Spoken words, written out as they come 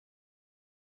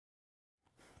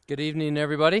Good evening,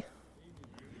 everybody.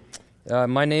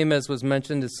 My name, as was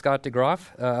mentioned, is Scott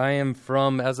DeGroff. I am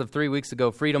from, as of 3 weeks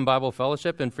ago, Freedom Bible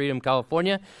Fellowship in Freedom,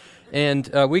 California. And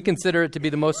we consider it to be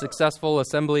the most successful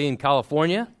assembly in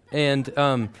California. And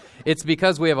it's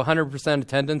because we have 100%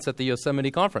 attendance at the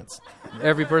Yosemite Conference.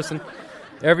 Every person,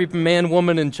 every man,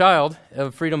 woman, and child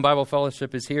of Freedom Bible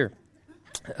Fellowship is here.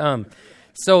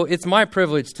 So it's my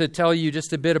privilege to tell you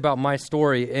just a bit about my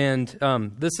story, and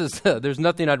this is there's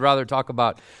nothing I'd rather talk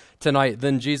about tonight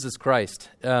than Jesus Christ.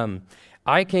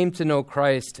 I came to know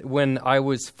Christ when I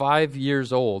was 5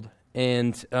 years old,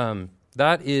 and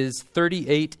that is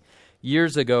 38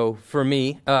 years ago for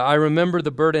me. I remember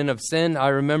the burden of sin. I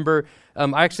remember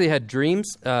I actually had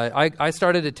dreams. I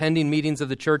started attending meetings of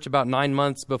the church about 9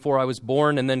 months before I was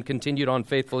born, and then continued on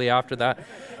faithfully after that.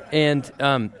 And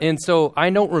so I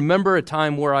don't remember a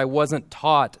time where I wasn't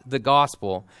taught the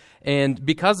gospel. And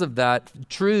because of that,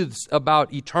 truths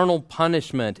about eternal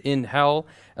punishment in hell,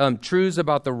 truths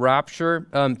about the rapture,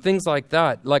 things like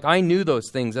that. Like, I knew those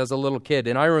things as a little kid,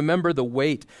 and I remember the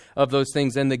weight of those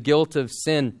things and the guilt of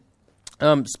sin.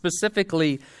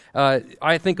 Specifically,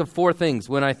 I think of four things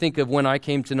when I think of when I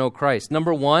came to know Christ.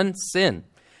 Number one, sin.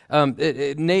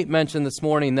 Nate mentioned this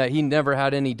morning that he never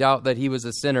had any doubt that he was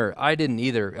a sinner. I didn't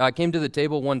either. I came to the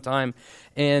table one time,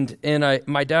 and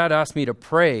my dad asked me to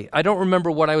pray. I don't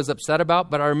remember what I was upset about,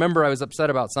 but I remember I was upset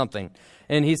about something.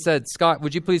 And he said, "Scott,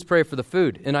 would you please pray for the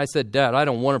food?" And I said, "Dad, I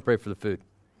don't want to pray for the food."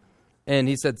 And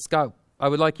he said, "Scott, I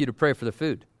would like you to pray for the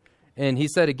food." And he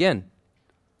said again,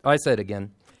 I said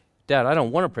again, "Dad, I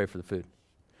don't want to pray for the food."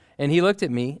 And he looked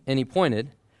at me, and he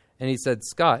pointed, and he said,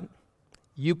 "Scott,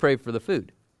 you pray for the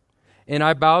food." And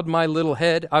I bowed my little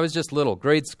head. I was just little,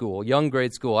 grade school, young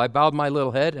grade school. I bowed my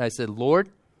little head, and I said, "Lord,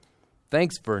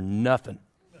 thanks for nothing."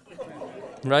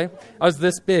 Right? I was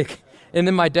this big. And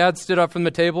then my dad stood up from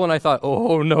the table, and I thought,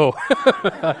 oh, no.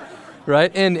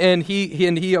 Right? And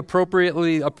he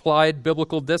appropriately applied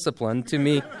biblical discipline to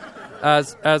me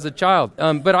as a child.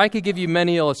 But I could give you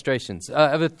many illustrations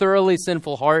of a thoroughly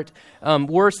sinful heart,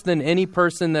 worse than any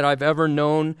person that I've ever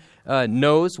known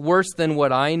knows, worse than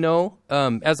what I know.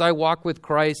 As I walk with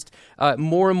Christ,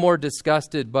 more and more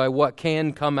disgusted by what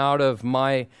can come out of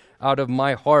my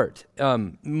heart,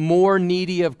 more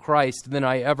needy of Christ than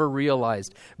I ever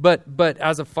realized. But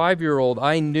as a 5-year-old,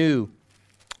 I knew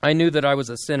that I was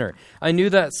a sinner. I knew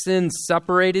that sin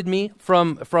separated me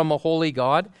from a holy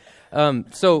God.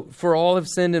 So for all have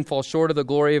sinned and fall short of the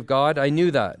glory of God, I knew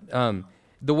that.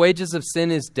 The wages of sin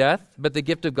is death, but the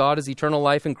gift of God is eternal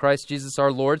life in Christ Jesus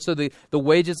our Lord. So the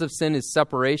wages of sin is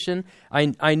separation.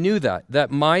 I knew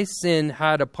that my sin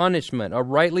had a punishment, a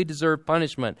rightly deserved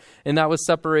punishment, and that was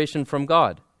separation from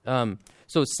God.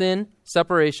 So sin,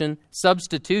 separation,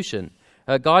 substitution.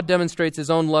 God demonstrates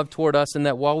his own love toward us in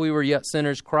that while we were yet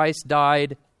sinners, Christ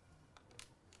died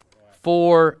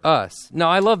for us. Now,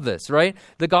 I love this, right?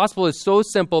 The gospel is so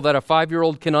simple that a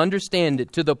 5-year-old can understand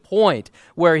it to the point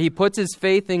where he puts his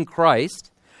faith in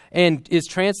Christ and is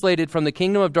translated from the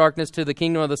kingdom of darkness to the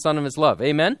kingdom of the Son of his love.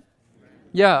 Amen?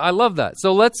 Yeah, I love that.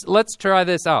 So let's try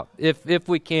this out, if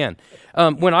we can.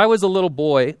 When I was a little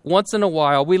boy, once in a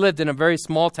while, we lived in a very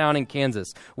small town in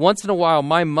Kansas. Once in a while,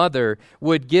 my mother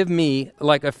would give me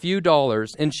like a few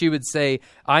dollars, and she would say,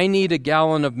 "I need a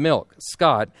gallon of milk.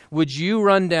 Scott, would you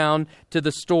run down to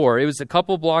the store?" It was a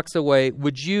couple blocks away.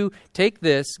 "Would you take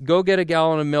this, go get a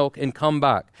gallon of milk, and come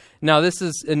back?" Now, this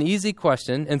is an easy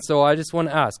question, and so I just want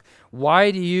to ask,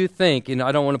 why do you think, and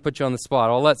I don't want to put you on the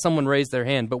spot, I'll let someone raise their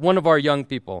hand, but one of our young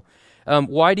people,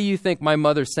 why do you think my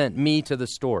mother sent me to the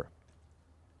store?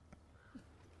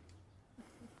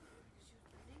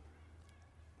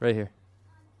 Right here.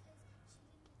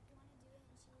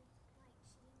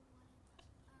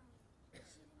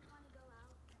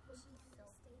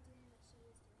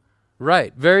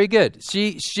 Right, very good.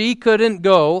 She couldn't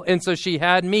go, and so she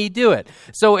had me do it.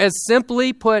 So as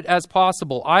simply put as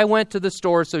possible, I went to the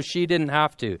store so she didn't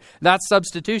have to. That's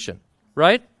substitution,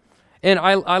 right? And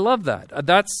I love that.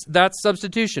 That's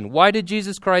substitution. Why did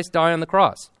Jesus Christ die on the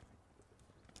cross?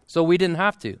 So we didn't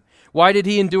have to. Why did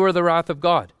he endure the wrath of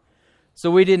God?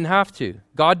 So we didn't have to.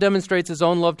 God demonstrates his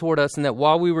own love toward us in that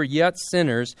while we were yet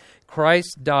sinners,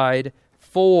 Christ died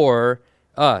for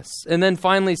us. And then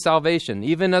finally, salvation.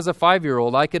 Even as a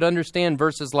 5-year-old, I could understand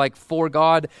verses like, "For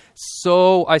God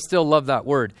so," I still love that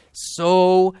word,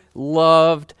 "so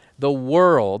loved the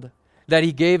world that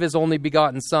he gave his only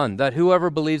begotten Son, that whoever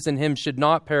believes in him should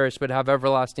not perish but have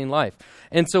everlasting life.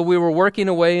 And so we were working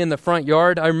away in the front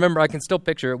yard. I remember, I can still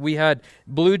picture it. We had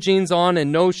blue jeans on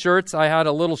and no shirts. I had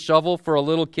a little shovel for a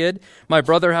little kid. My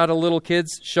brother had a little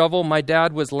kid's shovel. My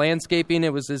dad was landscaping.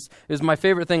 It was my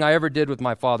favorite thing I ever did with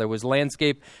my father was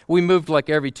landscape. We moved like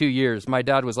every 2 years. My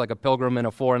dad was like a pilgrim in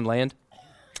a foreign land.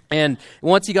 And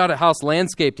once he got a house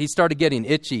landscaped, he started getting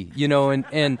itchy,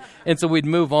 and so we'd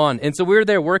move on. And so we were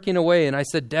there working away, and I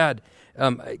said, Dad,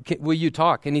 will you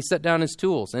talk? And he set down his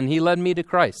tools, and he led me to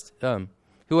Christ.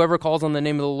 Whoever calls on the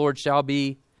name of the Lord shall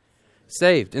be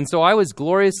saved. And so I was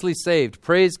gloriously saved,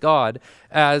 praise God,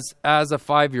 as a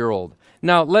 5-year-old.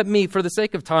 Now, let me, for the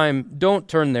sake of time, don't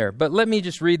turn there, but let me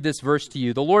just read this verse to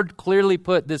you. The Lord clearly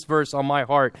put this verse on my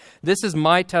heart. This is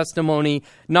my testimony,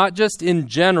 not just in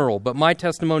general, but my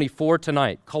testimony for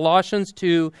tonight. Colossians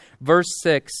 2, verse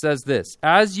 6 says this,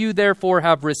 "As you therefore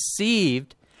have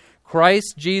received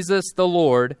Christ Jesus the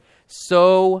Lord,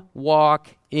 so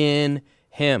walk in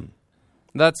him."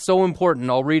 That's so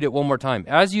important. I'll read it one more time.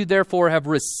 "As you therefore have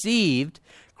received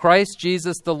Christ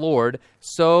Jesus the Lord,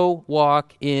 so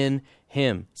walk in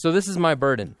him." So this is my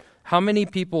burden. How many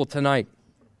people tonight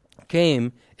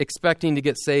came expecting to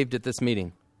get saved at this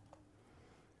meeting?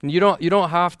 You don't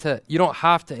have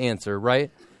to answer, right?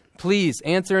 Please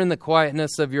answer in the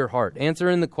quietness of your heart. Answer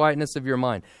in the quietness of your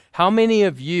mind. How many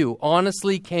of you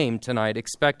honestly came tonight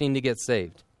expecting to get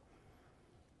saved?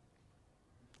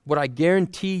 What I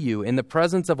guarantee you, in the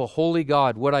presence of a holy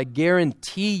God, what I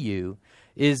guarantee you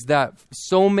is that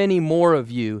so many more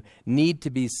of you need to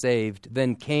be saved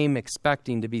than came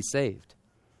expecting to be saved.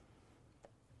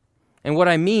 And what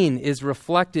I mean is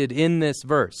reflected in this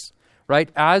verse, right?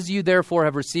 "As you therefore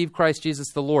have received Christ Jesus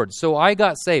the Lord." So I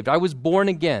got saved. I was born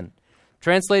again,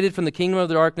 translated from the kingdom of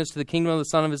the darkness to the kingdom of the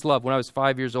Son of his love when I was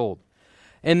 5 years old.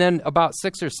 And then about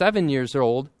 6 or 7 years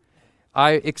old,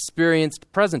 I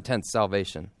experienced present tense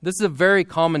salvation. This is a very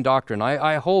common doctrine.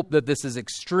 I hope that this is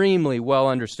extremely well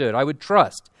understood. I would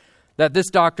trust that this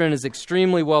doctrine is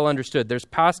extremely well understood. There's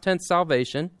past tense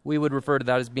salvation. We would refer to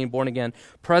that as being born again.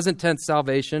 Present tense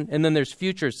salvation. And then there's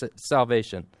future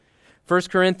salvation. 1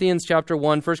 Corinthians chapter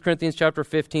 1, 1 Corinthians chapter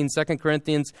 15, 2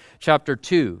 Corinthians chapter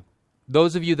 2.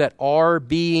 Those of you that are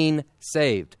being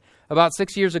saved. About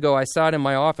 6 years ago, I sat in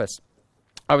my office.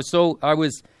 I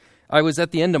was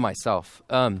at the end of myself.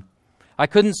 I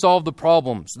couldn't solve the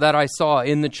problems that I saw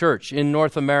in the church in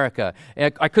North America.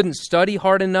 I couldn't study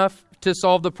hard enough to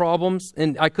solve the problems,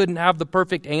 and I couldn't have the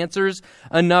perfect answers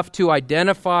enough to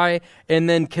identify and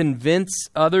then convince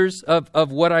others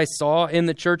of what I saw in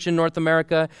the church in North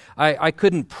America. I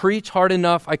couldn't preach hard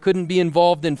enough. I couldn't be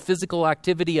involved in physical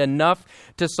activity enough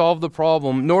to solve the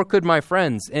problem, nor could my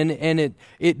friends. And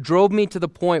it drove me to the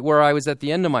point where I was at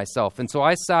the end of myself. And so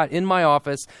I sat in my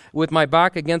office with my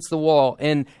back against the wall,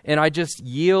 and I just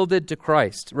yielded to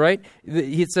Christ, right?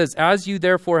 He says, "As you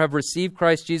therefore have received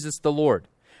Christ Jesus the Lord."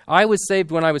 I was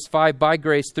saved when I was 5 by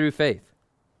grace through faith.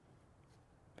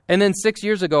 And then 6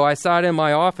 years ago, I sat in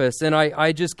my office and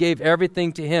I just gave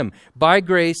everything to him by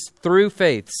grace through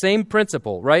faith. Same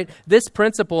principle, right? This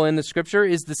principle in the scripture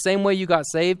is the same way you got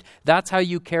saved. That's how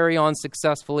you carry on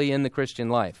successfully in the Christian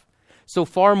life. So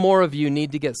far more of you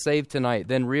need to get saved tonight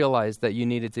than realize that you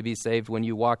needed to be saved when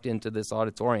you walked into this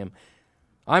auditorium.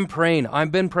 I'm praying.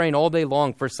 I've been praying all day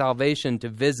long for salvation to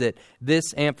visit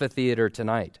this amphitheater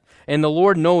tonight. And the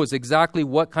Lord knows exactly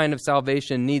what kind of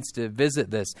salvation needs to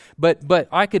visit this. But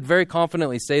I could very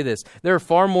confidently say this. There are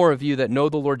far more of you that know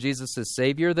the Lord Jesus as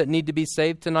Savior that need to be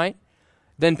saved tonight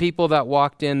than people that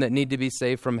walked in that need to be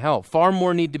saved from hell. Far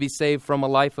more need to be saved from a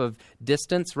life of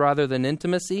distance rather than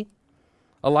intimacy.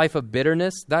 A life of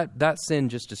bitterness. That sin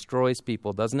just destroys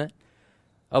people, doesn't it?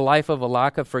 A life of a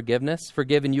lack of forgiveness.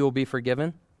 Forgiven, you will be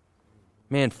forgiven.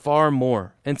 Man, far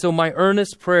more. And so my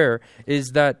earnest prayer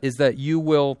is that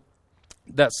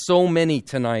so many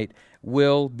tonight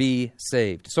will be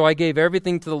saved. So I gave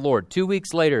everything to the Lord. 2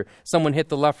 weeks later, someone hit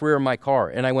the left rear of my car,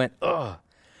 and I went, ugh.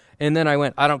 And then I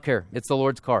went, I don't care. It's the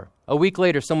Lord's car. A week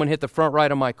later, someone hit the front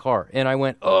right of my car, and I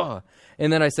went, ugh.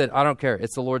 And then I said, I don't care.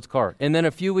 It's the Lord's car. And then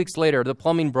a few weeks later, the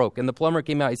plumbing broke, and the plumber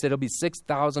came out. He said, it'll be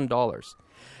 $6,000.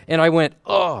 And I went,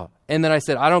 oh. And then I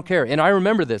said, I don't care. And I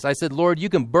remember this. I said, Lord, you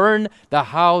can burn the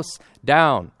house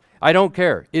down. I don't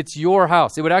care. It's your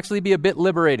house. It would actually be a bit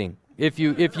liberating if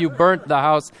you burnt the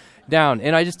house down.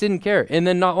 And I just didn't care. And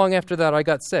then not long after that, I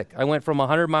got sick. I went from a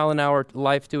 100-mile-an-hour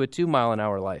life to a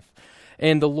 2-mile-an-hour life.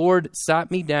 And the Lord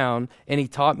sat me down and he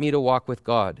taught me to walk with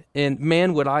God. And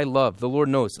man, would I love, the Lord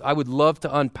knows, I would love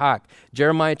to unpack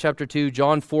Jeremiah chapter 2,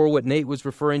 John 4, what Nate was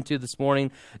referring to this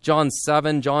morning, John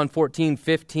 7, John 14,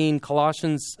 15,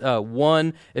 Colossians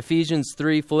 1, Ephesians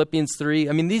 3, Philippians 3.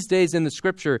 I mean, these days in the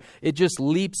scripture, it just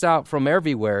leaps out from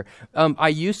everywhere. I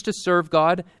used to serve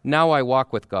God, now I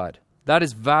walk with God. That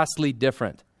is vastly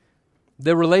different.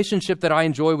 The relationship that I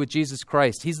enjoy with Jesus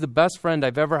Christ, he's the best friend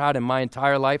I've ever had in my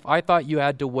entire life. I thought you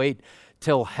had to wait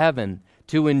till heaven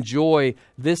to enjoy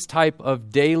this type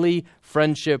of daily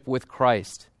friendship with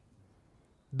Christ.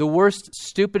 The worst,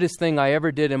 stupidest thing I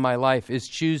ever did in my life is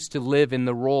choose to live in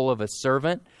the role of a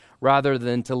servant rather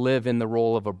than to live in the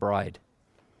role of a bride.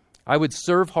 I would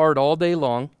serve hard all day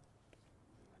long.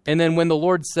 And then when the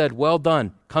Lord said, well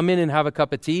done, come in and have a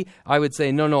cup of tea, I would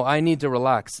say, no, I need to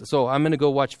relax. So I'm going to go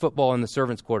watch football in the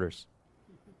servants' quarters.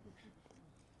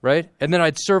 Right? And then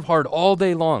I'd serve hard all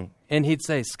day long. And he'd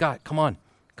say, Scott, come on.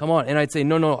 And I'd say,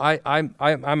 no,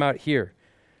 I'm out here.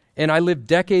 And I lived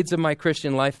decades of my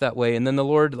Christian life that way. And then the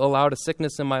Lord allowed a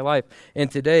sickness in my life.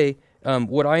 And today,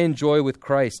 what I enjoy with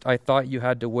Christ, I thought you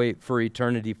had to wait for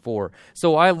eternity for.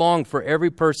 So I long for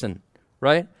every person,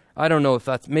 right? I don't know if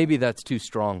maybe that's too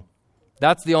strong.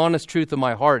 That's the honest truth of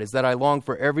my heart, is that I long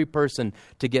for every person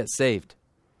to get saved.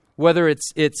 Whether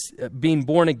it's being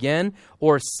born again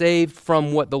or saved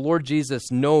from what the Lord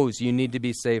Jesus knows you need to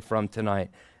be saved from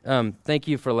tonight. Thank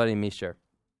you for letting me share.